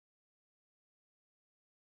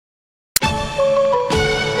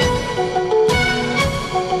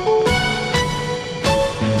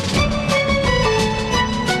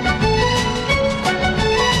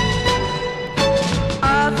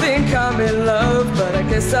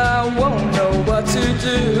guess I won't know what to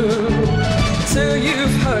do till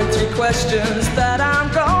you've heard 3 questions that I'm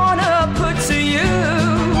gonna put to you.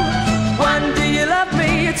 1, do you love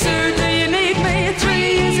me? 2, do you need me?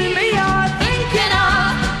 3, is it me you're thinking of?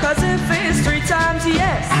 'Cause if it's 3 times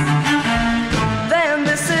yes, then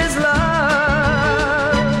this is love.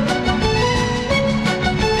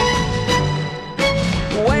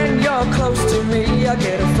 When you're close to me, I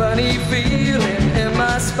get a funny feeling in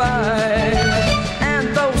my spine, and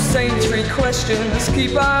those same 3 questions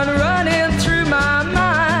keep on running through my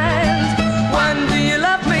mind. 1, do you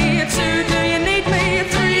love me? 2, do you need me?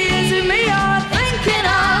 3, is it me you're thinking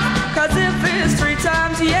of? 'Cause if it's 3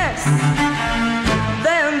 times yes,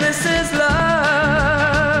 then this is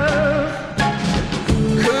love.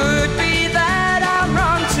 Could be that I'm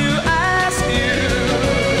wrong to ask you.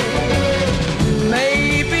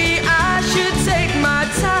 Maybe I should take my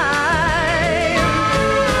time,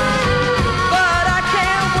 but I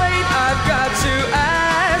can't wait, I've got to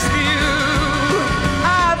ask you.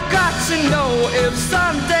 I've got to know if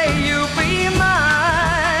someday you'll be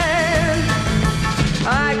mine.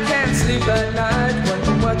 I can't sleep at night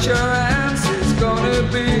wondering what your answer's gonna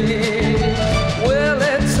be.